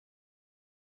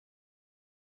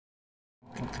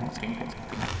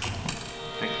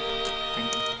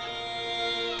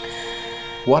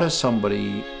Why does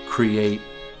somebody create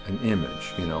an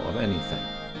image, you know, of anything?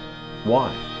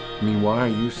 Why? I mean, why are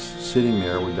you sitting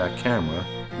there with that camera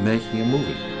making a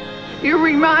movie? You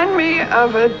remind me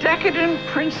of a decadent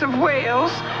Prince of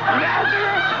Wales,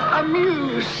 rather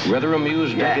amused. Rather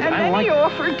amused, yeah, decadent. And then he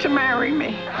offered to marry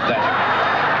me.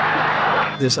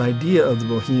 This idea of the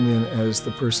bohemian as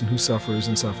the person who suffers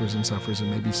and suffers and suffers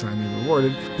and may be signally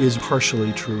rewarded is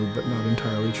partially true, but not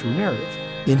entirely true narrative.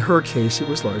 In her case, it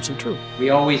was largely true.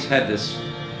 We always had this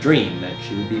dream that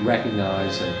she would be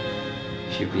recognized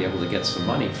and she'd be able to get some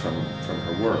money from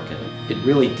her work, and it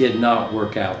really did not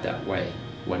work out that way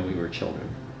when we were children.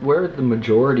 Where did the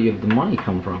majority of the money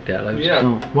come from, Dad?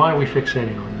 Why are we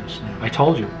fixating on this now? I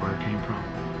told you where it came from.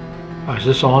 Is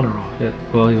this on or off?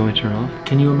 Yeah. Well, you want me to turn it off?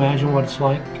 Can you imagine what it's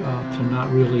like to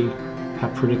not really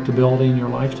have predictability in your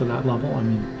life to that level? I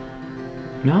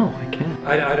mean, no, I can't.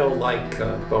 I don't like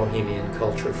bohemian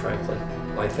culture, frankly.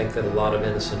 I think that a lot of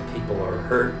innocent people are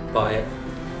hurt by it.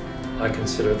 I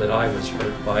consider that I was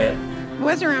hurt by it.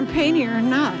 Whether I'm painting or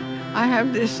not, I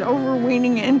have this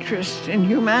overweening interest in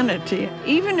humanity.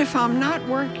 Even if I'm not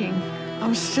working,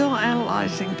 I'm still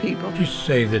analyzing people. She used to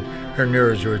say that her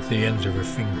nerves were at the ends of her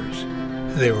fingers.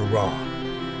 They were raw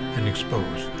and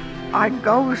exposed. I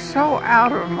go so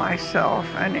out of myself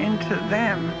and into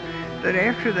them that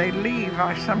after they leave,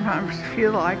 I sometimes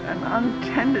feel like an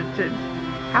untenanted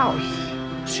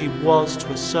house. She was,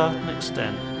 to a certain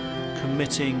extent,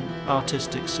 committing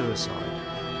artistic suicide.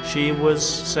 She was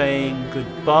saying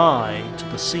goodbye to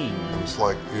the scene. It's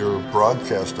like you're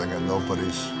broadcasting and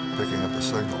nobody's picking up the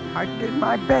signal. I did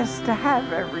my best to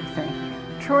have everything.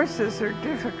 Choices are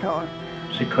difficult.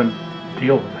 she couldn't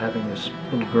deal with having this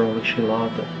little girl that she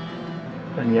loved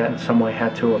and yet in some way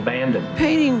had to abandon.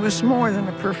 Painting was more than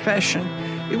a profession.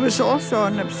 It was also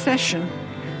an obsession.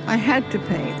 I had to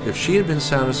paint. If she had been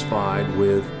satisfied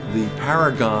with the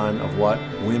paragon of what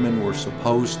women were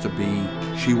supposed to be,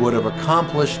 she would have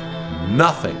accomplished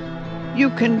nothing. You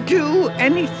can do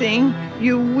anything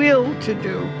you will to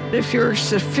do. If you're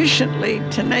sufficiently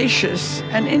tenacious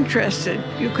and interested,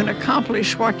 you can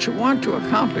accomplish what you want to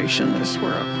accomplish in this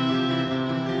world.